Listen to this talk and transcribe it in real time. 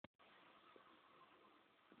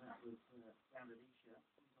was Rhodesia.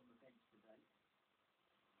 He's on the bench today.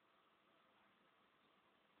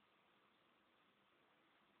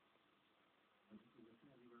 And this is a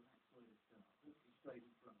fairly relaxed way to start. Looking straight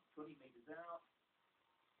in front. 20 metres out.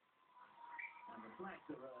 And the flags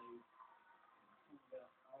are raised. Tonga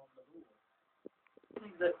on the board. I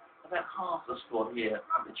think that about half the squad here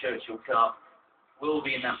at the Churchill Cup will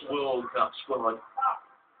be in that World Cup squad.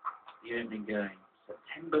 The opening game,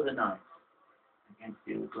 September the 9th, against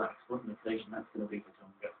the All Blacks. What an occasion that's going to be for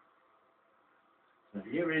Tonga. So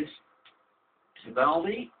here is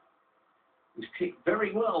Tibaldi, who's kicked very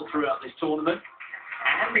well throughout this tournament.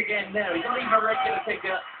 And again there, he's not even a regular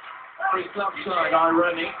kicker for his club side,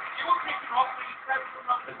 ironic.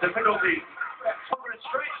 The difficulty. Tonga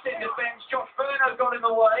stretched in defence. Josh Furno got in the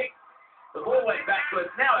way. The ball went backwards.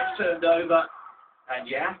 Now it's turned over. And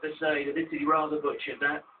you have to say that Italy rather butchered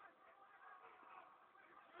that.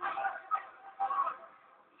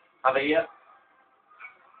 Avia.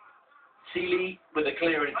 Sealy with a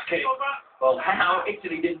clearance kick. Well, how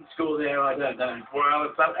Italy didn't score there, I don't know. Well,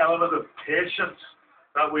 it's that element of patience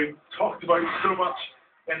that we've talked about so much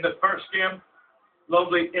in the first game.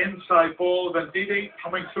 Lovely inside ball, Venditi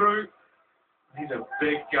coming through. He's a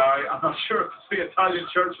big guy. I'm not sure if it's the Italian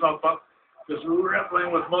church or not, but just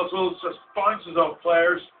rippling with muscles, just bounces off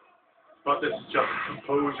players. But this is just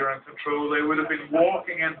composure and control. They would have been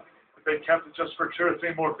walking in if they kept it just for 2 or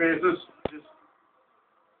 3 more phases.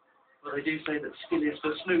 Well, they do say that skill is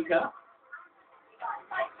for snooker.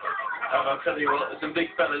 And I'll tell you what, there's some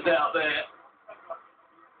big fellas out there.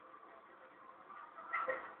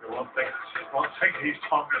 One thing these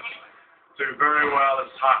Tongans do very well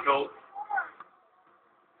is tackle.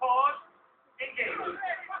 Pause. Engage.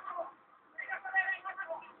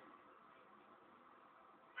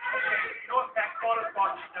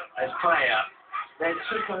 There's Kaya. There's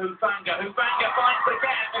Super Hufanga. Hufanga finds the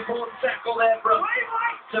gap. Important tackle there from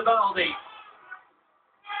Tibaldi.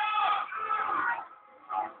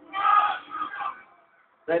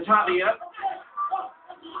 There's Javier.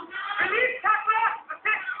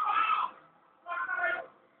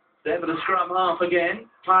 There for the scrum half again.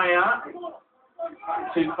 Kaya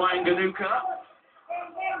to Ganuka.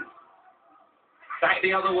 Back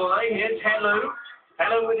the other way. Here's Hello.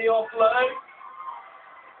 Hello with the offload.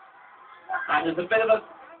 And there's a bit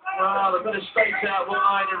of space out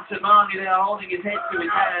wide, and Tamani there holding his head to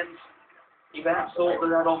his hands. He perhaps thought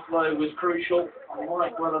that offload was crucial. I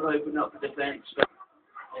might well have opened up the defence, but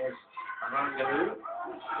there's Arangahu.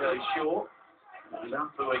 Goes short.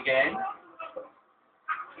 Lampu again.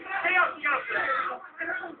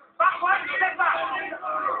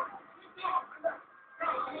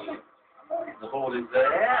 The ball is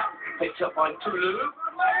there. Picked up by Tulu.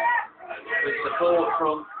 With support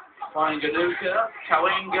from Ganuka,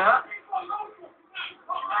 Kawenga.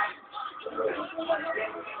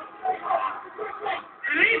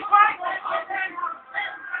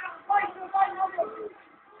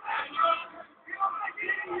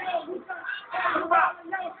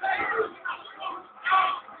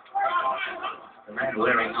 The man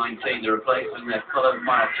wearing 19, the replacement there, Colin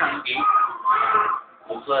Maiatangi,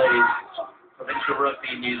 who plays provincial rugby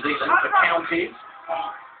in New Zealand for counties.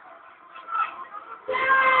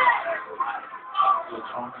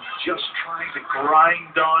 Just trying to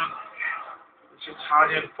grind down this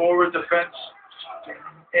Italian forward defence,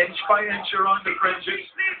 inch by inch around the fringes.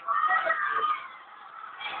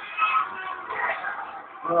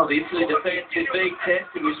 Well, the Italy defence is big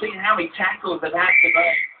testing. We've seen how many tackles they've had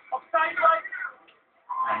today.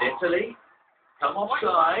 And Italy come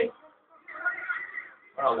offside.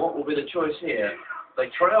 Well, what will be the choice here? They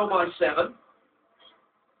trail by 7.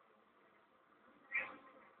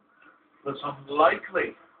 It's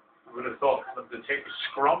unlikely, I would have thought, for them to take a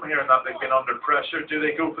scrum here and that they've been under pressure. Do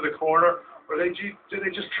they go for the corner, or do they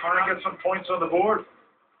just try and get some points on the board?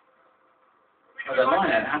 Well, the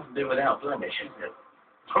line-out hasn't been without blemish, has it?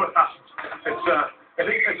 No, it hasn't. I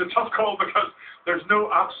think it's a tough call because there's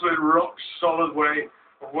no absolute rock-solid way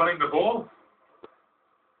of winning the ball.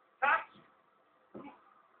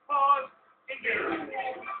 Pause. Engage.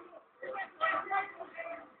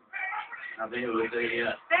 Now there with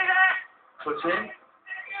the put in.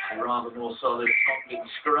 A rather more solid Tongan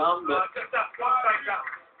scrum, but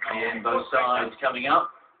again, both sides coming up.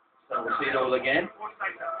 So we'll see it all again.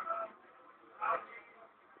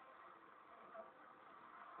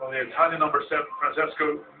 Well, the Italian number 7,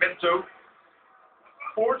 Francesco Minto,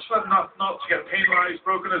 fortunate enough not to get penalised,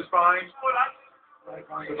 broken his spine. Right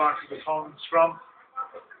on the back of the Tongan scrum.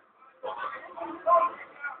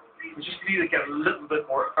 We just need to get a little bit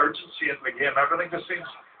more urgency into the game. Everything just seems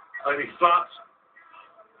slightly flat.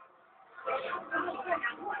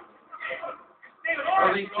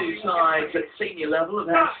 Well, these two sides at senior level have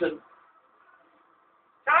had some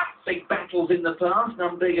big battles in the past,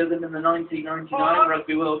 none bigger than in the 1999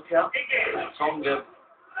 Rugby World Cup. Tonga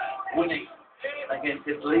winning against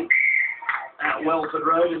Italy at Welford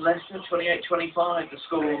Road in Leicester, 28-25 the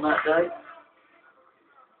score on that day.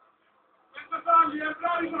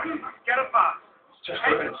 Get it back.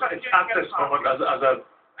 It's at this moment, as a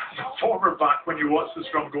former back, when you watch the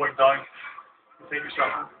scrum going down, you think to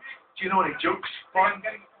yourself, do you know any jokes? Fun?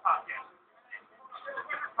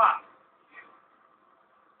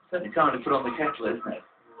 Certainly time to put on the kettle, isn't it?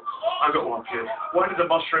 I got one for you. Why did the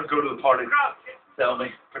mushroom go to the party? Tell me.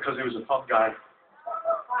 Because he was a fun guy.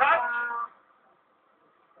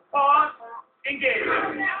 Pause. Engage.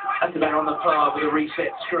 That's about on the par with a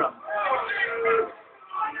reset scrum.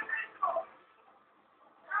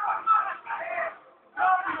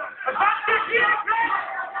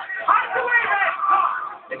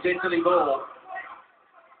 It's Italy ball.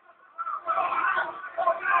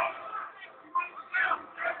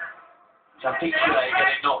 Tapice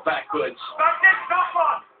getting knocked backwards.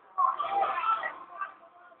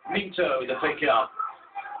 Minto the pick up.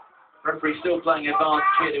 Referee still playing advanced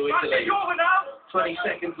here to Italy. 20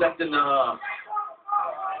 seconds left in the half.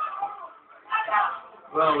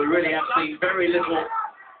 Well, we really have seen very little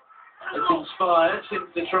that's inspired since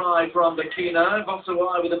the try from Bacchino.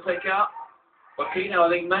 Vossawai with a pick up. Bacchino, I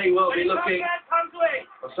think, may well be looking.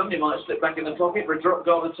 Well, somebody might slip back in the pocket for a drop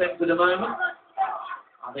goal attempt at the moment.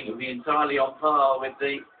 I think it would be entirely on par with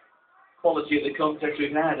the quality of the contest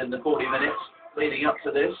we've had in the 40 minutes leading up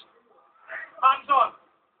to this. Hands on.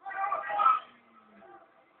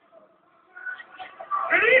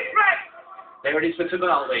 Release, Fred. There it is for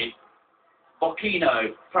Tibaldi.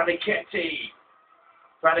 Bocchino, Fradichetti,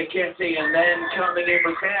 and then coming in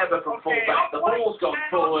with Herber from fullback. The ball's gone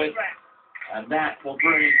forward, and that will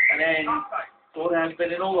bring an end to what has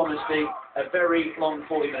been, in all honesty, a very long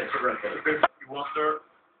 40 minutes of rugby. You wonder,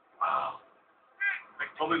 wow, I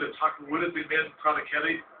think probably the tackle would have been made in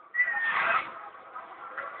Fradichetti.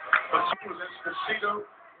 But he was Esposito,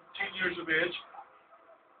 10 years of age.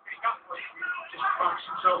 Just backs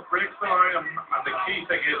himself, breaks the line, and the key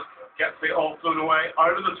thing is, gets the offload away,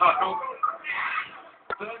 out of the tackle.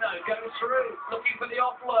 Bruno goes through, looking for the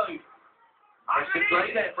offload. Nice to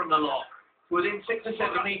play there from the lock. Within 6 or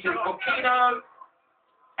 7 metres, Bocchino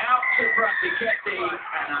out to Fradichetti,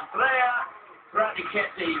 and Andrea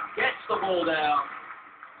Fradichetti gets the ball down.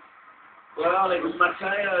 Well, it was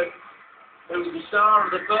Matteo who was the star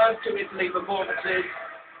of the first two Italy performances.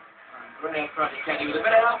 Andrea Fradichetti with a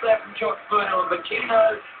bit of help there from Josh Bruno, and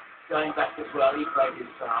Bacchino going back as well. He played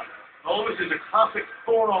his part. Oh, this is a classic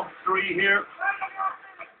 4-on-3 here.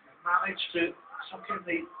 Managed to suck in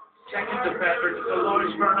the second defender, just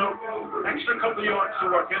allows Bruno extra couple of yards to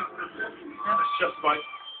work in. And it's just about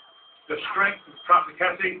the strength of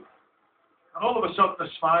Fradichetti. And all of a sudden the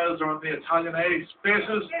smiles are on the Italian A's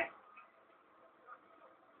faces.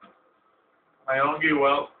 Mayongi,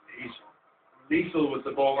 well, he's lethal with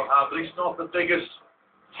the ball in hand, but he's not the biggest.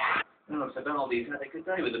 No, Tibaldi's had a good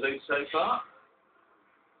day with the boots so far.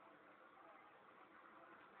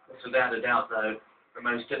 That's without a doubt, though, the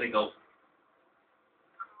most difficult.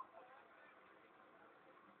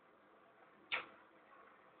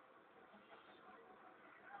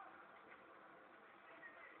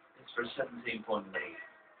 It's for a 17-point lead.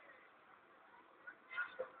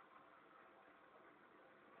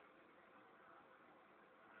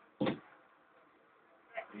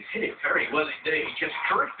 He's hit it very well indeed, just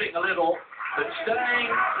drifting a little, but staying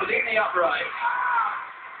within the upright.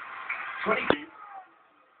 20.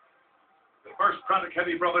 The first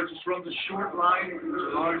Fradichetti brother just runs a short line,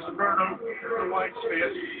 which allows the Bruno the wide space.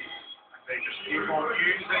 And they just keep on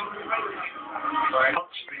using very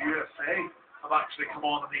much. The USA have actually come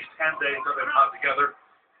on in these 10 days that they've had together.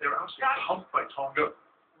 They were absolutely pumped by Tonga,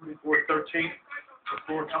 44-13,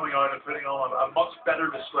 before coming out and putting on a much better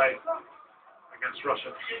display against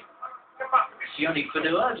Russia. Sione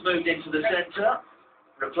Fanua has moved into the centre,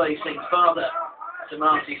 replacing father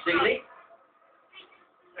Tamasi Seeley.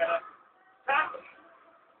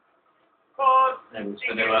 There was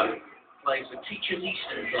Fanua, plays for Teachers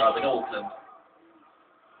Eastern Club in Auckland.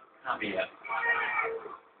 Javier.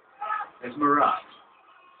 There's Murat.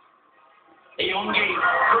 Iongi,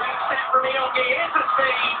 great step from Iongi, here's the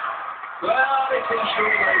speed. Well, it's in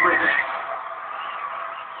short over again.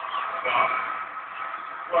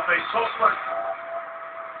 What they talk about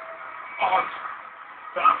art,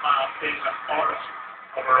 that man is an artist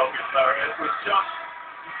of a rugby player. It was just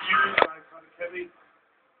used by Fradichetti.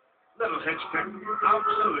 Little hitch kick,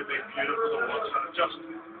 absolutely beautiful to watch, and just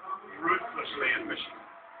ruthlessly efficient.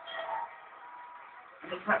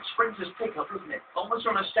 that sprinter's pick-up, isn't it? Almost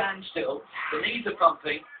on a standstill. The knees are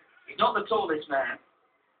pumping. He's not the tallest man,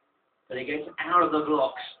 but he gets out of the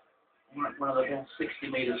blocks. One of the best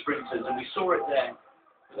 60-metre sprinters, and we saw it there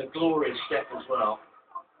with a glorious step as well.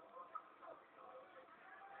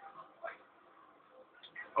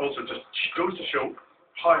 Also, just goes to show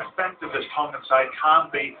how effective this Tongan side can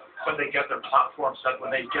be when they get their platform set,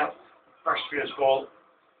 when they get first phase ball.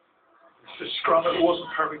 The scrum, it wasn't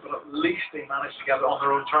perfect, but at least they managed to get it on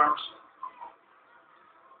their own terms.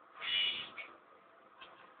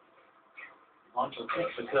 Nigel kick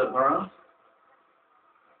for Kurt Moran.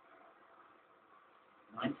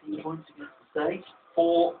 19 points against the States.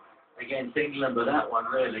 4 against England, but that one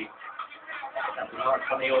really, that was like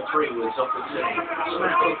 20 or 3 was off the tee.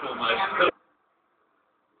 Snap up almost.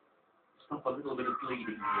 Stop a little bit of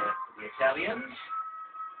bleeding here for the Italians.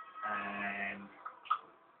 And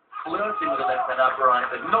flirting with the left hand upright,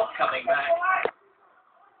 but not coming back.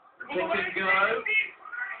 The pick and go.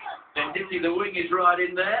 Venditti, the wing, is right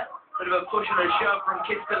in there. Bit of a push and a shove from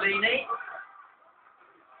Castellini.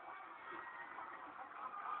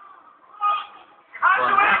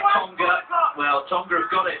 Tonga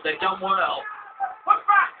have got it. They've done well.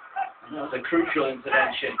 And that was a crucial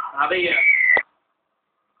intervention. Avia.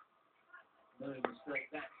 No mistake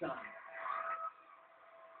that time.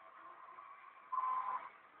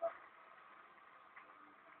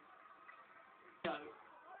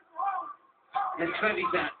 There's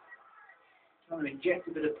Trevisan trying to inject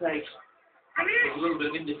a bit of pace. There's a little bit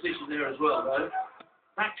of indecision there as well, though.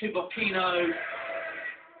 Back to Bocchino. Didn't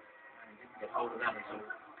get hold of that at all.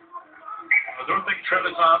 I don't think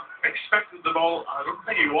Trevisan expected the ball. I don't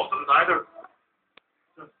think he wanted it either.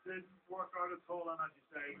 Just didn't work out at all, and as you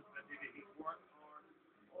say, he worked hard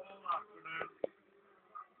all afternoon.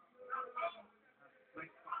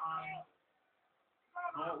 Slick behind,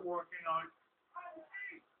 not working out.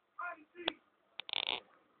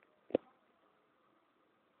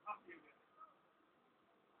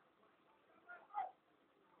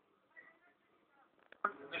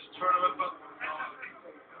 In this tournament, but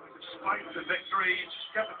despite the victory, you just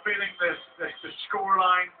get the feeling that the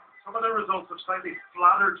scoreline, some of the results have slightly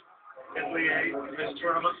flattered Italy in this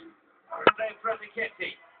tournament. Andrea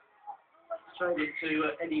Pratichetti. Straight into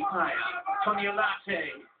Eddie Paya.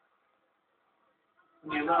 Toniolati.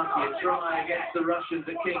 Toniolati, a try against the Russians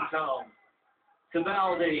at Kingsholm.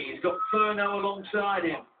 Cavaldi, he's got Furno alongside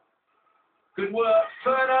him. Good work,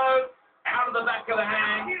 Furno, out of the back of the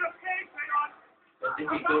hand. I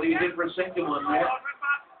think he thought he was in for a second one there.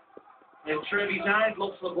 And Trevisan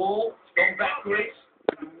lost the ball, gone backwards.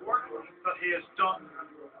 The work that he has done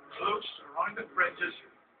close around the fringes,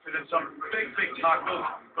 did some big tackles,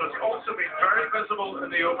 but it's also been very visible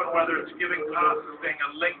in the open, whether it's giving passes, being a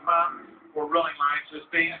link man, or running lines. There's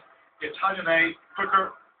been the Italian A,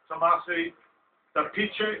 Hooker, Tomasi,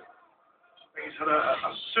 Dapice. He's had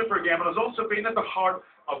a super game, and has also been at the heart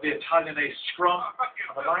of the Italian A scrum,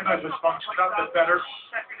 and the line-out has functioned that bit better.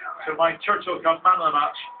 So my Churchill Cup man of the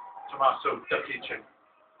match, Tommaso Dapice.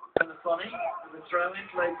 And the funny, the throw-in,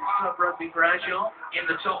 played his club rugby for Agen in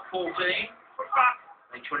the top 14.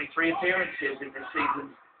 Made 23 appearances in this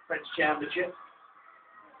season's French Championship.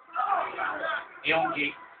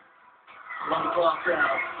 Yongi, long class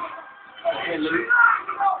out. Hello.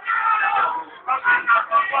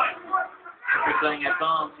 We're playing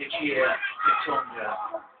advantage here to Tonga.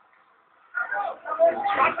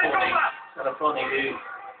 Salafoni, who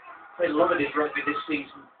played a lot of his rugby this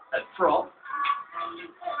season at prop.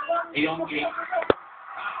 Yongi.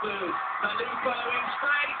 Malupo in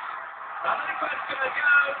space. Malupo's going to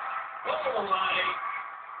go all the way.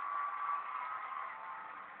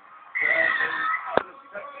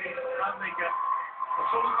 And they get a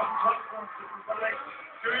sort of platform to provide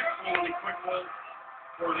good quality quick ball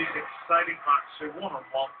for these exciting matches. So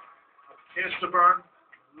one-on-one, a case to burn,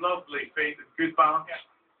 lovely feet and good balance.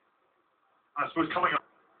 I suppose coming up.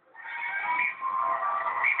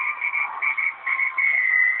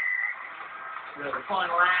 So the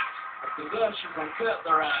final act, a conversion from Kurt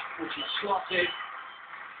Moran, which is slotted.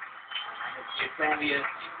 And it's the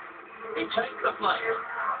Italians who take the place.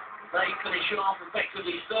 They finish off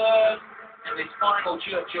effectively third in this final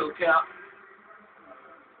Churchill Cup.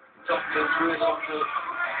 Tonga's really on to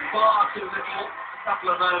far too little. A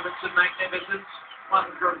couple of moments of magnificence. One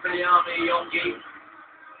from Viliami Yongi.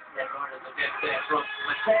 Then right at the depth there from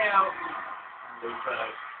Matteo and Lupo.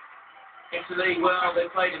 Italy, well, they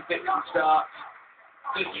played in fits and starts.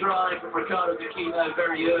 Good try from Riccardo Bocchino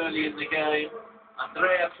very early in the game.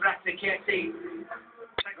 Andrea Pratichetti.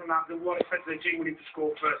 Second half, they were expecting the team we need to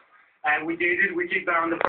score first. And we did it. We kicked down the